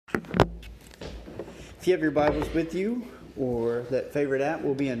If you have your Bibles with you, or that favorite app,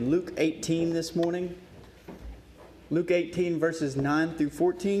 we'll be in Luke 18 this morning. Luke 18, verses 9 through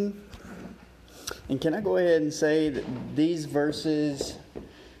 14. And can I go ahead and say that these verses,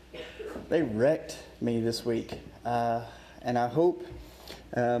 they wrecked me this week. And I hope,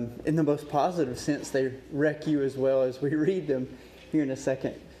 in the most positive sense, they wreck you as well as we read them here in a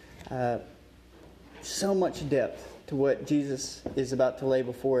second. So much depth to what Jesus is about to lay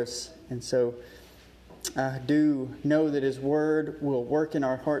before us. And so I do know that His Word will work in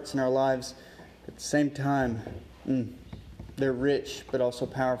our hearts and our lives. At the same time, they're rich but also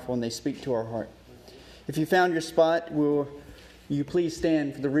powerful, and they speak to our heart. If you found your spot, will you please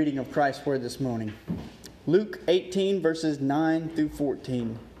stand for the reading of Christ's Word this morning. Luke 18, verses 9 through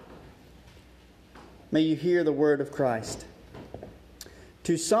 14. May you hear the word of Christ.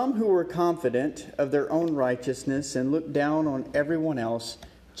 To some who were confident of their own righteousness and looked down on everyone else,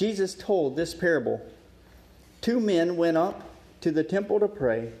 Jesus told this parable. 2 men went up to the temple to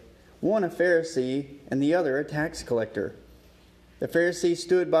pray, one a Pharisee and the other a tax collector. The Pharisee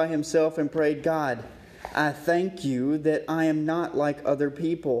stood by himself and prayed, God, I thank you that I am not like other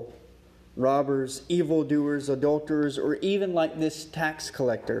people, robbers, evildoers, adulterers, or even like this tax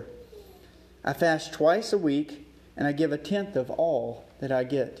collector. I fast twice a week, and I give 1/10 of all that I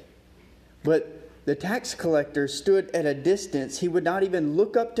get. But the tax collector stood at a distance. He would not even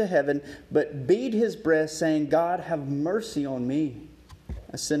look up to heaven, but beat his breast, saying, God, have mercy on me,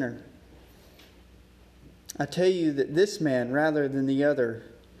 a sinner. I tell you that this man, rather than the other,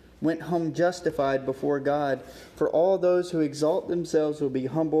 went home justified before God. For all those who exalt themselves will be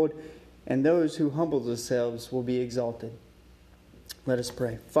humbled, and those who humble themselves will be exalted. Let us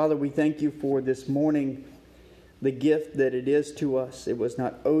pray. Father, we thank you for this morning, the gift that it is to us. It was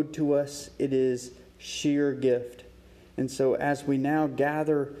not owed to us. It is sheer gift. And so as we now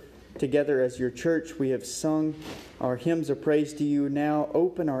gather together as your church, we have sung our hymns of praise to you. Now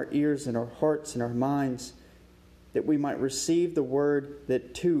open our ears and our hearts and our minds that we might receive the word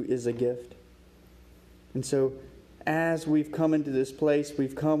that too is a gift. And so as we've come into this place,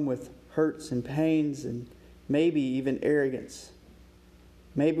 we've come with hurts and pains and maybe even arrogance.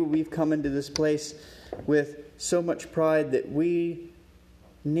 Maybe we've come into this place with so much pride that we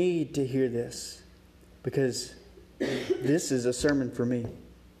need to hear this because this is a sermon for me.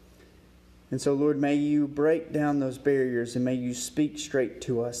 And so, Lord, may you break down those barriers and may you speak straight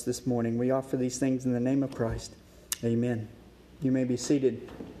to us this morning. We offer these things in the name of Christ. Amen. You may be seated.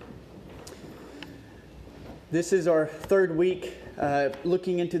 This is our third week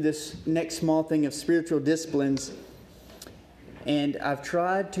looking into this next small thing of spiritual disciplines. And I've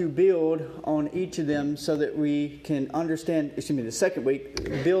tried to build on each of them so that we can understand, the second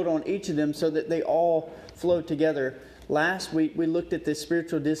week, build on each of them so that they all flow together. Last week we looked at the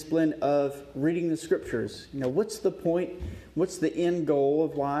spiritual discipline of reading the Scriptures. What's the point? What's the end goal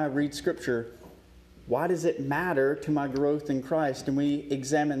of why I read Scripture? Why does it matter to my growth in Christ? And we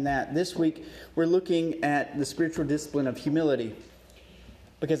examine that. This week we're looking at the spiritual discipline of humility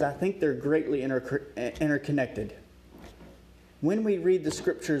because I think they're greatly interconnected. When we read the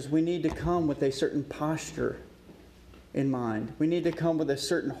Scriptures, we need to come with a certain posture in mind. We need to come with a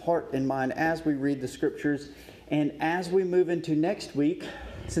certain heart in mind as we read the Scriptures. And as we move into next week,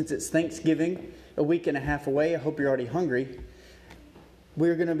 since it's Thanksgiving, a week and a half away, I hope you're already hungry,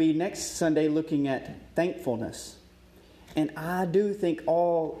 we're going to be next Sunday looking at thankfulness. And I do think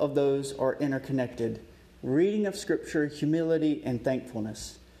all of those are interconnected. Reading of Scripture, humility, and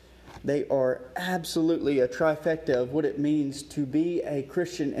thankfulness. They are absolutely a trifecta of what it means to be a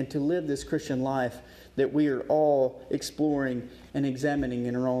Christian and to live this Christian life that we are all exploring and examining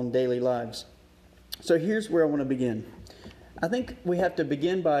in our own daily lives. So here's where I want to begin. I think we have to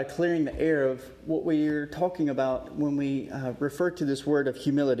begin by clearing the air of what we are talking about when we refer to this word of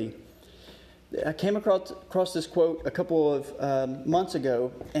humility. I came across this quote a couple of months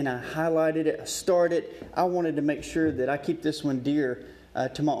ago, and I highlighted it, I starred it. I wanted to make sure that I keep this one dear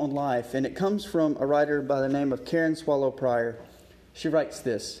to my own life. And it comes from a writer by the name of Karen Swallow Prior. She writes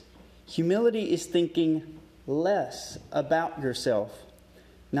this: humility is thinking less about yourself,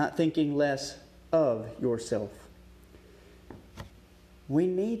 not thinking less of yourself. We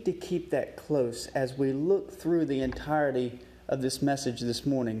need to keep that close as we look through the entirety of this message this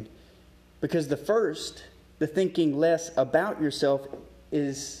morning. Because the thinking less about yourself,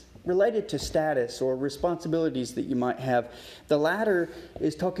 is related to status or responsibilities that you might have. The latter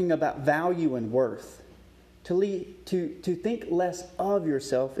is talking about value and worth. To think less of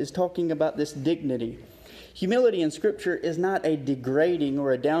yourself is talking about this dignity. Humility in Scripture is not a degrading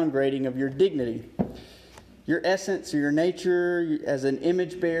or a downgrading of your dignity. Your essence or your nature as an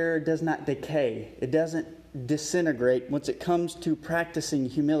image bearer does not decay. It doesn't disintegrate once it comes to practicing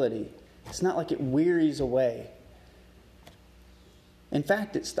humility. It's not like it wearies away. In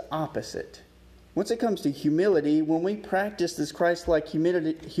fact, it's the opposite. Once it comes to humility, when we practice this Christ-like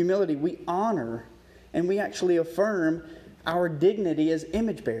humility, we honor and we actually affirm our dignity as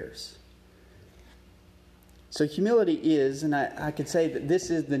image bearers. So humility is, and I could say that this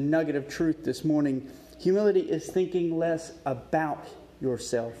is the nugget of truth this morning, humility is thinking less about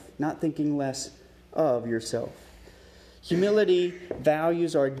yourself, not thinking less of yourself. Humility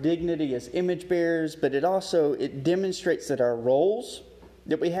values our dignity as image bearers, but it demonstrates that our roles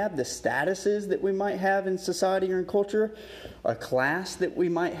that we have, the statuses that we might have in society or in culture, a class that we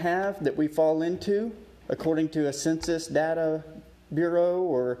might have that we fall into according to a census data bureau,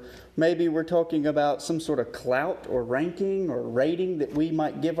 or maybe we're talking about some sort of clout or ranking or rating that we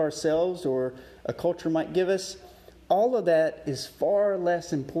might give ourselves or a culture might give us. All of that is far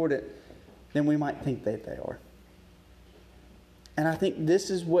less important than we might think that they are. And I think this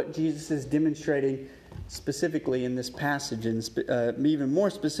is what Jesus is demonstrating specifically in this passage, and even more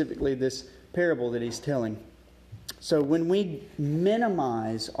specifically this parable that he's telling. So when we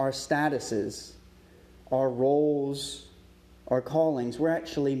minimize our statuses, our roles, our callings, we're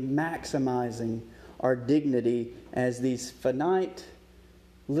actually maximizing our dignity as these finite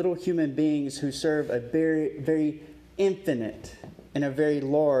little human beings who serve a very, very infinite and a very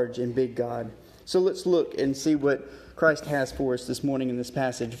large and big God. So let's look and see what Christ has for us this morning in this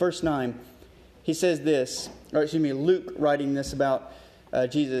passage. Verse 9, he says this, Luke writing this about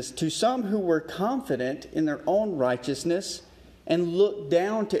Jesus. To some who were confident in their own righteousness and looked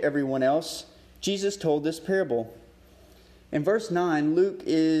down to everyone else, Jesus told this parable. In verse 9, Luke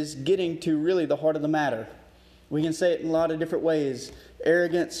is getting to really the heart of the matter. We can say it in a lot of different ways.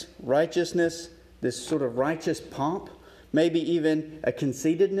 Arrogance, righteousness, this sort of righteous pomp, maybe even a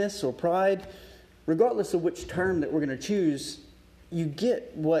conceitedness or pride. Regardless of which term that we're going to choose, you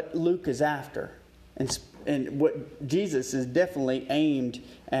get what Luke is after. And what Jesus is definitely aimed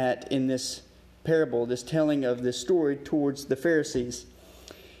at in this parable, this telling of this story towards the Pharisees.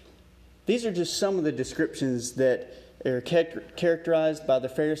 These are just some of the descriptions that are characterized by the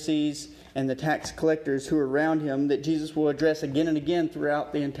Pharisees and the tax collectors who are around him that Jesus will address again and again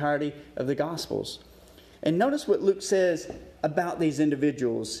throughout the entirety of the Gospels. And notice what Luke says about these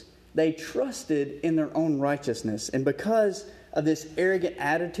individuals. They trusted in their own righteousness. And because of this arrogant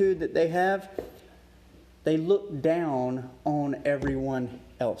attitude that they have, they look down on everyone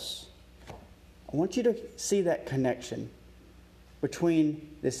else. I want you to see that connection between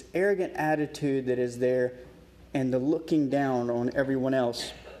this arrogant attitude that is there and the looking down on everyone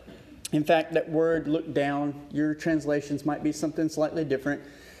else. In fact, that word look down, your translations might be something slightly different,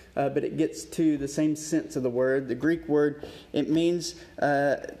 but it gets to the same sense of the word. The Greek word, it means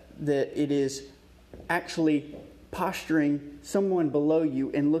that it is actually posturing someone below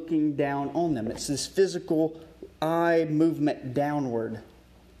you and looking down on them. It's this physical eye movement downward.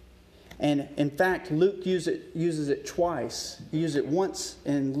 And in fact, Luke uses it twice. He uses it once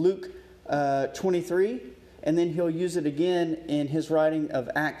in Luke 23, and then he'll use it again in his writing of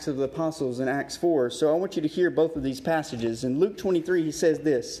Acts of the Apostles in Acts 4. So I want you to hear both of these passages. In Luke 23, he says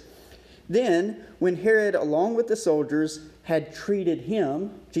this, Then, when Herod, along with the soldiers, had treated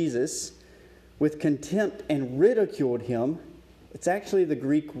him, Jesus, with contempt and ridiculed him, it's actually the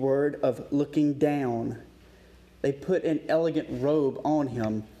Greek word of looking down. They put an elegant robe on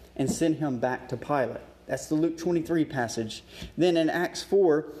him and sent him back to Pilate. That's the Luke 23 passage. Then in Acts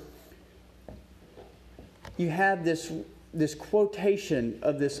 4, you have this quotation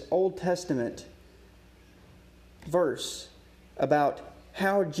of this Old Testament verse about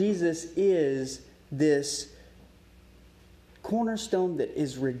how Jesus is this cornerstone that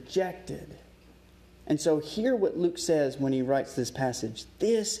is rejected. And so hear what Luke says when he writes this passage.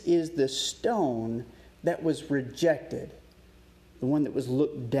 This is the stone that was rejected, the one that was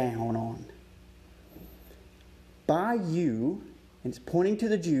looked down on. By you, and it's pointing to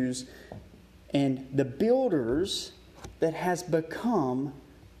the Jews, and the builders that has become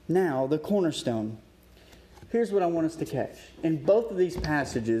now the cornerstone. Here's what I want us to catch. In both of these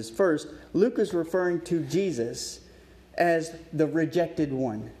passages, first, Luke is referring to Jesus as the rejected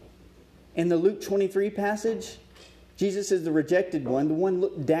one. In the Luke 23 passage, Jesus is the rejected one, the one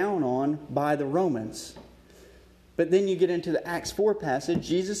looked down on by the Romans. But then you get into the Acts 4 passage,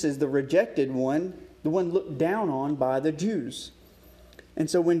 Jesus is the rejected one, the one looked down on by the Jews. And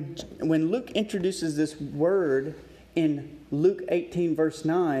so when Luke introduces this word in Luke 18 verse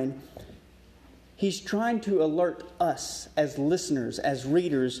 9, he's trying to alert us as listeners, as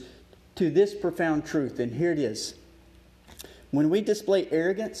readers, to this profound truth, and here it is. When we display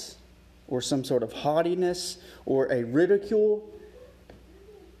arrogance or some sort of haughtiness or a ridicule,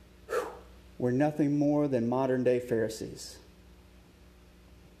 we're nothing more than modern day Pharisees.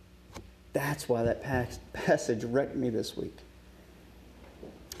 That's why that passage wrecked me this week.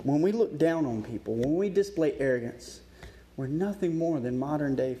 When we look down on people, when we display arrogance, we're nothing more than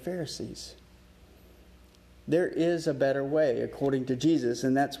modern day Pharisees. There is a better way, according to Jesus,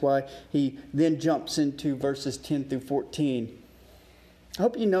 and that's why he then jumps into verses 10 through 14. I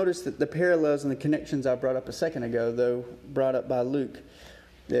hope you noticed that the parallels and the connections I brought up a second ago, though brought up by Luke,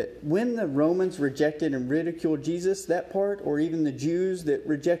 that when the Romans rejected and ridiculed Jesus, that part, or even the Jews that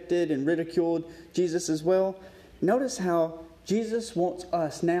rejected and ridiculed Jesus as well, notice how Jesus wants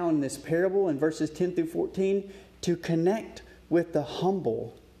us now in this parable in verses 10 through 14 to connect with the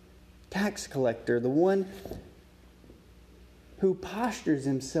humble tax collector, the one who postures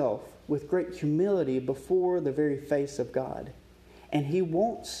himself with great humility before the very face of God. And he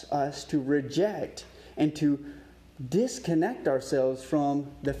wants us to reject and to disconnect ourselves from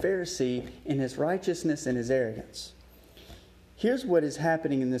the Pharisee in his righteousness and his arrogance. Here's what is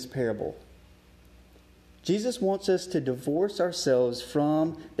happening in this parable. Jesus wants us to divorce ourselves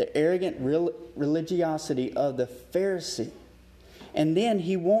from the arrogant religiosity of the Pharisee. And then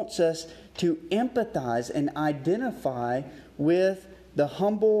he wants us to empathize and identify with the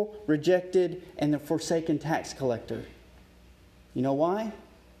humble, rejected, and the forsaken tax collector. You know why?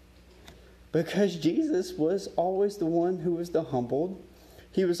 Because Jesus was always the one who was the humbled.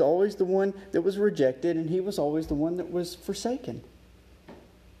 He was always the one that was rejected, and he was always the one that was forsaken.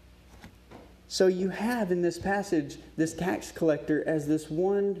 So you have in this passage this tax collector as this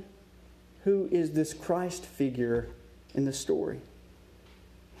one who is this Christ figure in the story.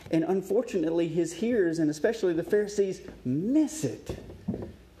 And unfortunately, his hearers, and especially the Pharisees, miss it.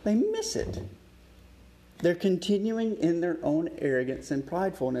 They miss it. They're continuing in their own arrogance and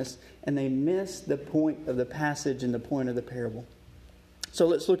pridefulness, and they miss the point of the passage and the point of the parable. So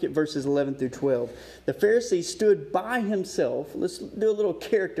let's look at verses 11 through 12. The Pharisee stood by himself. Let's do a little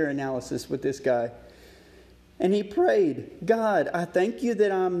character analysis with this guy. And he prayed, God, I thank you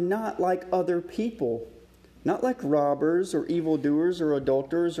that I'm not like other people, not like robbers or evildoers or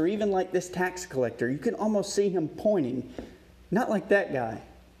adulterers or even like this tax collector. You can almost see him pointing, not like that guy.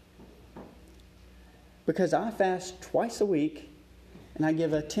 Because I fast twice a week and I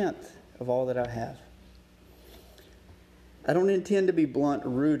give a tenth of all that I have. I don't intend to be blunt or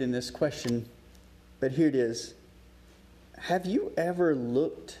rude in this question, but here it is. Have you ever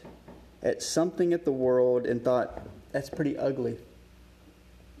looked at something at the world and thought, that's pretty ugly?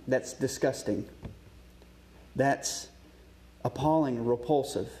 That's disgusting. That's appalling or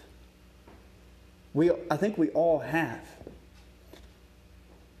repulsive? I think we all have.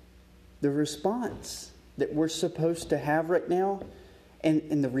 The response that we're supposed to have right now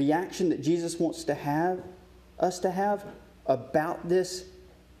and the reaction that Jesus wants to have us to have about this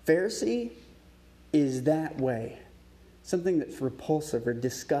Pharisee is that way. Something that's repulsive or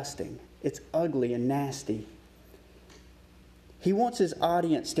disgusting. It's ugly and nasty. He wants his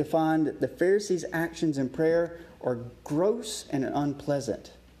audience to find that the Pharisee's actions in prayer are gross and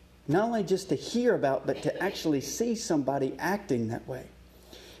unpleasant. Not only just to hear about, but to actually see somebody acting that way.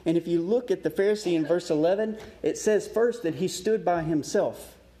 And if you look at the Pharisee in verse 11, it says first that he stood by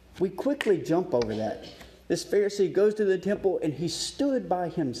himself. We quickly jump over that. This Pharisee goes to the temple and he stood by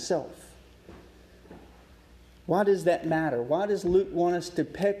himself. Why does that matter? Why does Luke want us to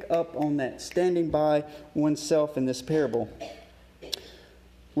pick up on that standing by oneself in this parable?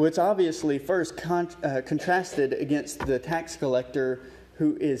 Well, it's obviously first contrasted against the tax collector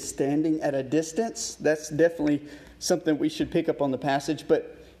who is standing at a distance. That's definitely something we should pick up on the passage.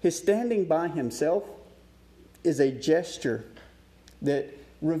 But his standing by himself is a gesture that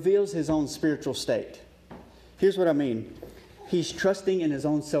reveals his own spiritual state. Here's what I mean. He's trusting in his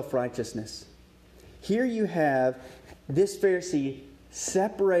own self-righteousness. Here you have this Pharisee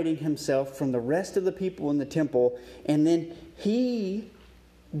separating himself from the rest of the people in the temple, and then he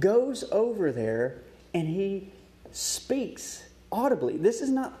goes over there and he speaks audibly. This is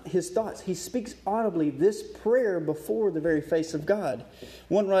not his thoughts. He speaks audibly this prayer before the very face of God.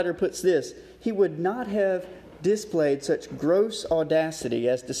 One writer puts this: he would not have displayed such gross audacity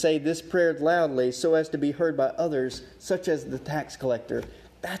as to say this prayer loudly so as to be heard by others, such as the tax collector.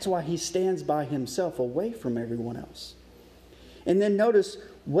 That's why he stands by himself away from everyone else. And then notice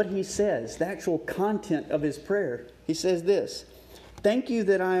what he says, the actual content of his prayer. He says this: thank you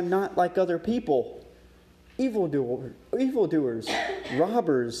that I am not like other people, evildoers,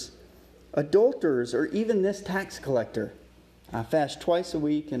 robbers, adulterers, or even this tax collector. I fast twice a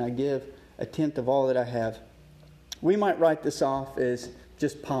week and I give a tenth of all that I have. We might write this off as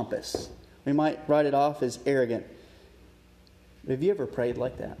just pompous. We might write it off as arrogant. But have you ever prayed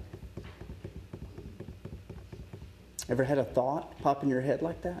like that? Ever had a thought pop in your head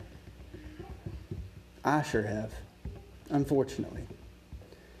like that? I sure have, unfortunately.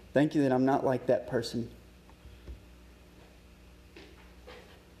 Thank you that I'm not like that person.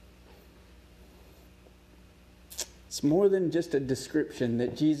 It's more than just a description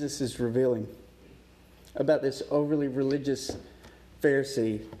that Jesus is revealing about this overly religious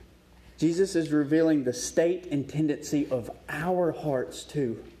Pharisee. Jesus is revealing the state and tendency of our hearts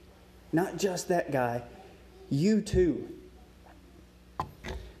too. Not just that guy, you too.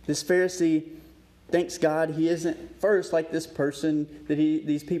 This Pharisee thanks God he isn't first like this person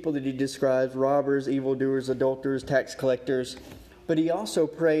these people that he describes, robbers, evildoers, adulterers, tax collectors, but he also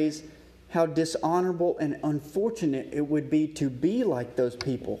prays how dishonorable and unfortunate it would be to be like those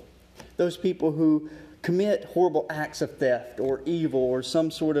people who commit horrible acts of theft or evil or some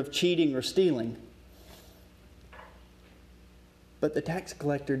sort of cheating or stealing. But the tax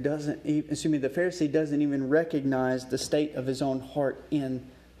collector the Pharisee doesn't even recognize the state of his own heart in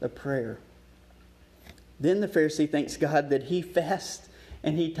the prayer. Then the Pharisee thanks God that he fasts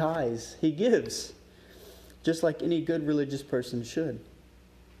and he tithes, he gives, just like any good religious person should.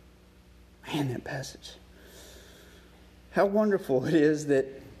 Man, that passage. How wonderful it is that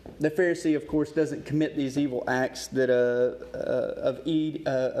the Pharisee, of course, doesn't commit these evil acts that of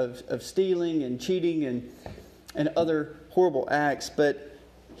stealing and cheating and other horrible acts, but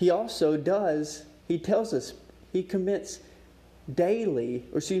he also does. He tells us he commits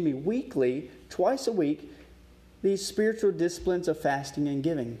weekly, twice a week, these spiritual disciplines of fasting and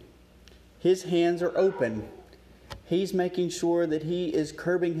giving. His hands are open. He's making sure that he is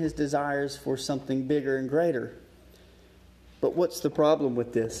curbing his desires for something bigger and greater. But what's the problem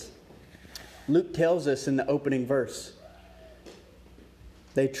with this? Luke tells us in the opening verse,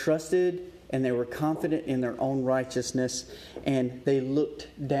 they trusted and they were confident in their own righteousness, and they looked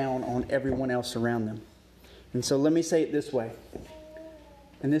down on everyone else around them. And so let me say it this way,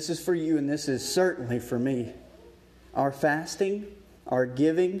 and this is for you, and this is certainly for me. Our fasting, our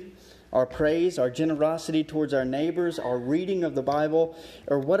giving, our praise, our generosity towards our neighbors, our reading of the Bible,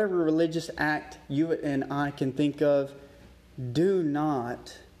 or whatever religious act you and I can think of, do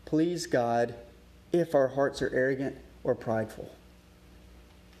not please God if our hearts are arrogant or prideful.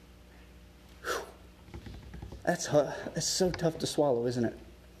 Whew. That's so tough to swallow, isn't it?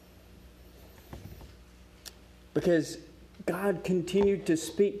 Because God continued to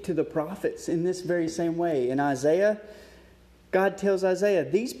speak to the prophets in this very same way. In Isaiah, God tells Isaiah,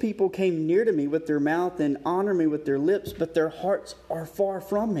 these people came near to me with their mouth and honor me with their lips, but their hearts are far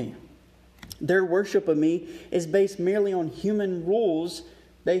from me. Their worship of me is based merely on human rules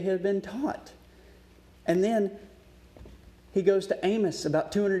they have been taught. And then he goes to Amos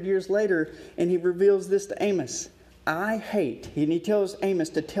about 200 years later, and he reveals this to Amos. I hate, and he tells Amos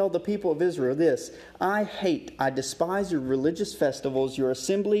to tell the people of Israel this, I despise your religious festivals. Your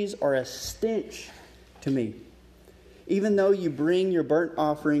assemblies are a stench to me. Even though you bring your burnt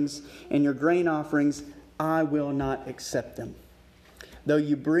offerings and your grain offerings, I will not accept them. Though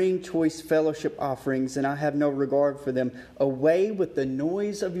you bring choice fellowship offerings, and I have no regard for them, away with the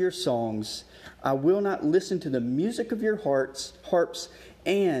noise of your songs. I will not listen to the music of your harps,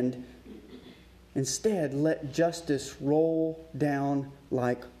 and instead let justice roll down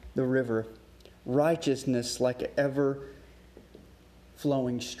like the river, righteousness like an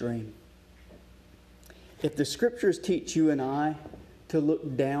ever-flowing stream. If the Scriptures teach you and I to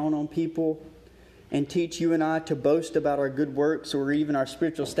look down on people and teach you and I to boast about our good works or even our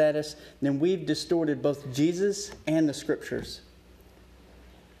spiritual status, then we've distorted both Jesus and the Scriptures.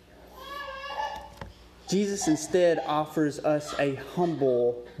 Jesus instead offers us a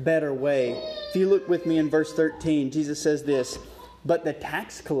humble, better way. If you look with me in verse 13, Jesus says this, but the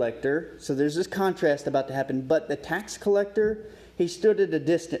tax collector, so there's this contrast about to happen, but the tax collector, he stood at a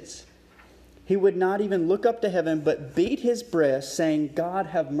distance. He would not even look up to heaven, but beat his breast, saying, God,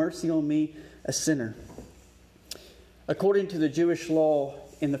 have mercy on me, a sinner. According to the Jewish law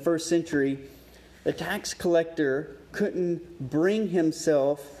in the first century, the tax collector couldn't bring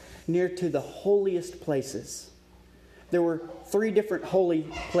himself near to the holiest places. There were 3 different holy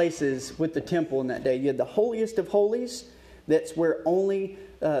places with the temple in that day. You had the holiest of holies. That's where only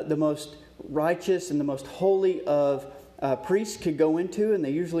the most righteous and the most holy of priests could go into, and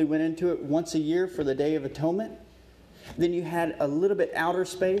they usually went into it once a year for the Day of Atonement. Then you had a little bit outer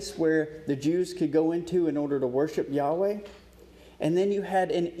space where the Jews could go into in order to worship Yahweh. And then you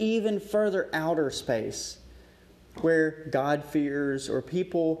had an even further outer space where God-fearers or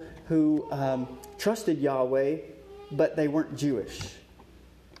people who trusted Yahweh, but they weren't Jewish.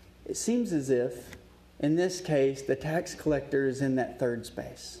 It seems as if, in this case, the tax collector is in that third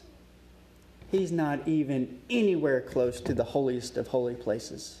space. He's not even anywhere close to the holiest of holy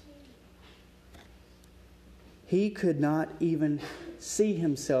places. He could not even see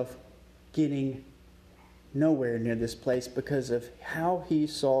himself getting nowhere near this place because of how he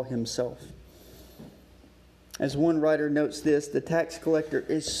saw himself. As one writer notes this, the tax collector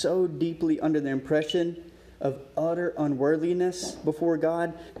is so deeply under the impression of utter unworthiness before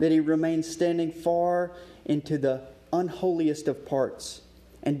God that he remains standing far into the unholiest of parts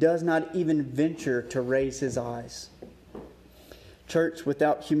and does not even venture to raise his eyes. Church,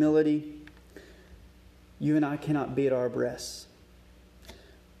 without humility, you and I cannot beat our breasts.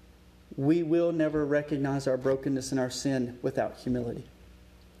 We will never recognize our brokenness and our sin without humility.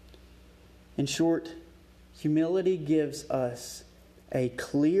 In short, humility gives us a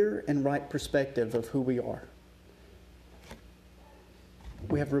clear and right perspective of who we are.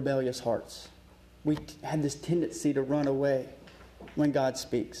 We have rebellious hearts. We have this tendency to run away when God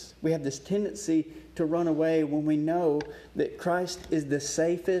speaks. We have this tendency to run away when we know that Christ is the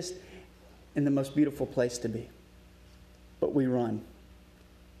safest and the most beautiful place to be. But we run.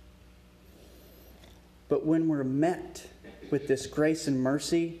 But when we're met with this grace and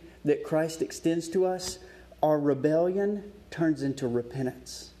mercy that Christ extends to us, our rebellion turns into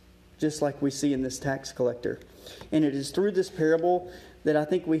repentance, just like we see in this tax collector. And it is through this parable that I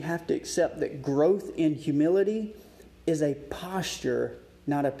think we have to accept that growth in humility is a posture,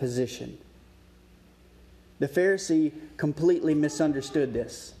 not a position. The Pharisee completely misunderstood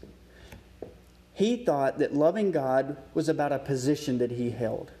this. He thought that loving God was about a position that he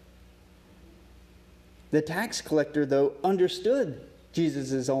held. The tax collector, though, understood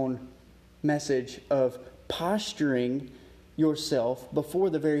Jesus' own message of posturing yourself before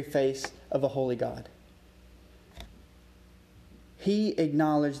the very face of a holy God. He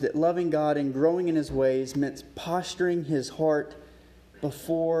acknowledged that loving God and growing in His ways meant posturing his heart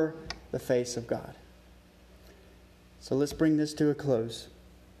before the face of God. So let's bring this to a close.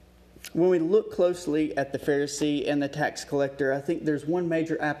 When we look closely at the Pharisee and the tax collector, I think there's one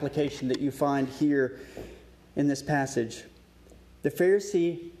major application that you find here in this passage. The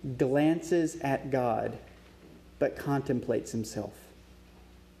Pharisee glances at God, but contemplates himself.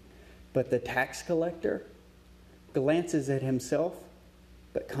 But the tax collector glances at himself,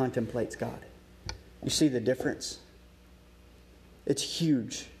 but contemplates God. You see the difference? It's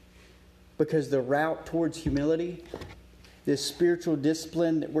huge. Because the route towards humility, this spiritual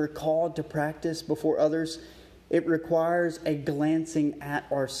discipline that we're called to practice before others, it requires a glancing at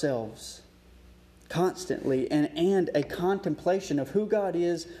ourselves constantly and a contemplation of who God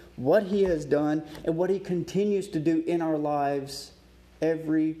is, what He has done, and what He continues to do in our lives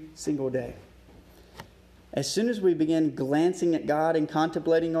every single day. As soon as we begin glancing at God and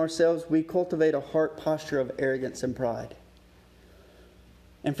contemplating ourselves, we cultivate a heart posture of arrogance and pride.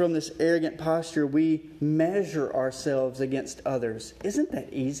 And from this arrogant posture, we measure ourselves against others. Isn't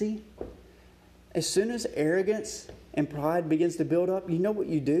that easy? As soon as arrogance and pride begins to build up, you know what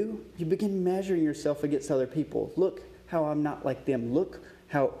you do? You begin measuring yourself against other people. Look how I'm not like them. Look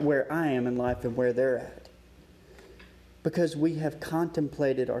where I am in life and where they're at. Because we have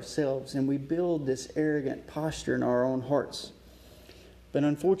contemplated ourselves and we build this arrogant posture in our own hearts. But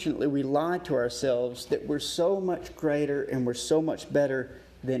unfortunately, we lie to ourselves that we're so much greater and we're so much better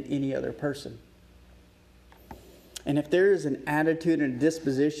than any other person. And if there is an attitude and a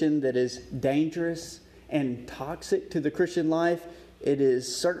disposition that is dangerous and toxic to the Christian life, it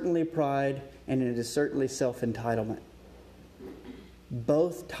is certainly pride and it is certainly self-entitlement.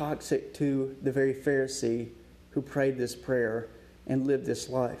 Both toxic to the very Pharisee who prayed this prayer and lived this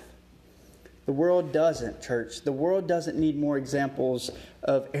life. The world doesn't, church. The world doesn't need more examples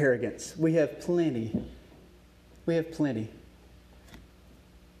of arrogance. We have plenty. We have plenty.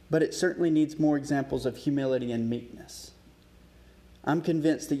 But it certainly needs more examples of humility and meekness. I'm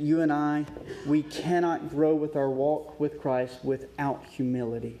convinced that you and I, we cannot grow with our walk with Christ without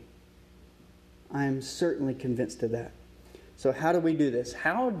humility. I am certainly convinced of that. So how do we do this?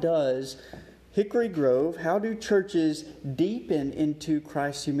 How does Hickory Grove, how do churches deepen into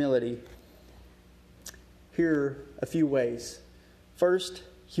Christ's humility? Here are a few ways. First,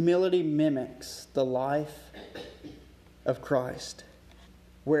 humility mimics the life of Christ,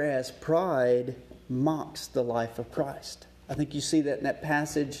 whereas pride mocks the life of Christ. I think you see that in that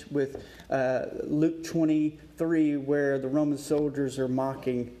passage with Luke 23, where the Roman soldiers are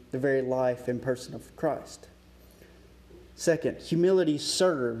mocking the very life and person of Christ. Second, humility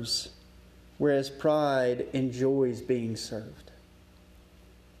serves whereas pride enjoys being served.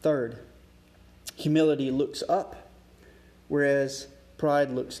 Third, humility looks up, whereas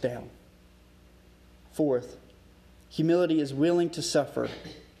pride looks down. Fourth, humility is willing to suffer,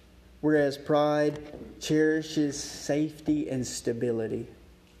 whereas pride cherishes safety and stability.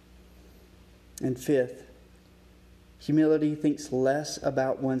 And fifth, humility thinks less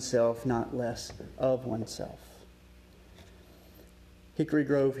about oneself, not less of oneself. Hickory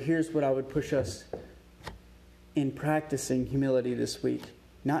Grove, here's what I would push us in practicing humility this week.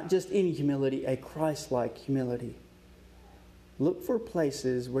 Not just any humility, a Christ-like humility. Look for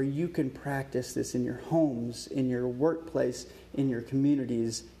places where you can practice this in your homes, in your workplace, in your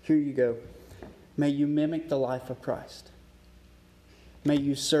communities. Here you go. May you mimic the life of Christ. May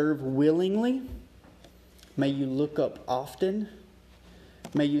you serve willingly. May you look up often.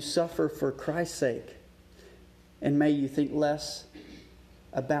 May you suffer for Christ's sake. And may you think less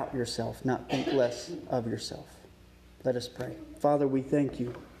about yourself, not think less of yourself. Let us pray. Father, we thank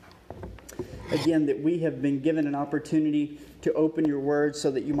you again that we have been given an opportunity to open your word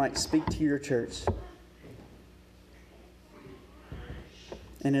so that you might speak to your church.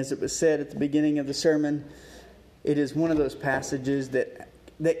 And as it was said at the beginning of the sermon, it is one of those passages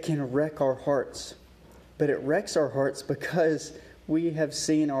that can wreck our hearts. But it wrecks our hearts because we have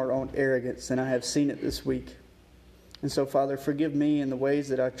seen our own arrogance, and I have seen it this week. And so, Father, forgive me in the ways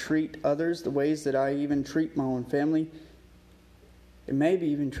that I treat others, the ways that I even treat my own family, and maybe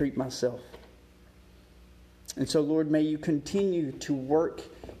even treat myself. And so, Lord, may you continue to work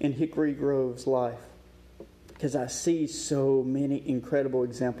in Hickory Grove's life, because I see so many incredible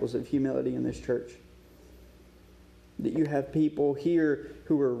examples of humility in this church. That you have people here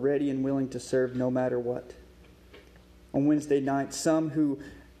who are ready and willing to serve no matter what. On Wednesday nights, some who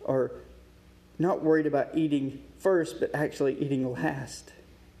are not worried about eating first, but actually eating last.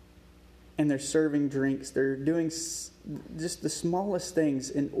 And they're serving drinks. They're doing just the smallest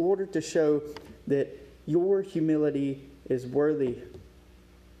things in order to show that your humility is worthy.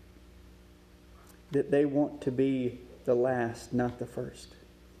 That they want to be the last, not the first.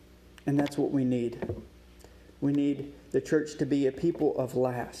 And that's what we need. We need the church to be a people of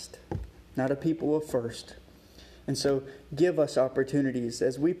last, not a people of first. And so give us opportunities.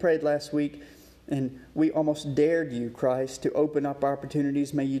 As we prayed last week, and we almost dared you, Christ, to open up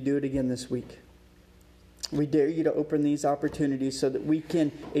opportunities. May you do it again this week. We dare you to open these opportunities so that we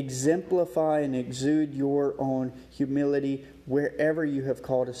can exemplify and exude your own humility wherever you have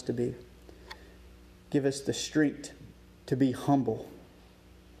called us to be. Give us the strength to be humble.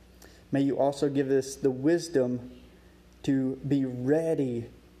 May you also give us the wisdom to be ready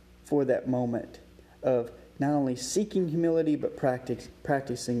for that moment of not only seeking humility, but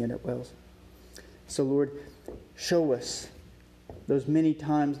practicing it well. So, Lord, show us those many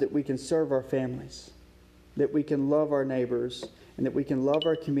times that we can serve our families, that we can love our neighbors, and that we can love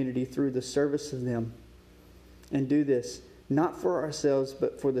our community through the service of them. And do this, not for ourselves,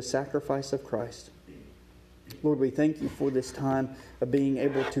 but for the sacrifice of Christ. Lord, we thank you for this time of being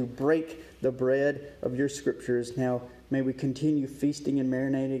able to break the bread of your scriptures. Now, may we continue feasting and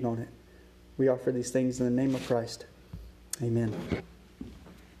marinating on it. We offer these things in the name of Christ. Amen.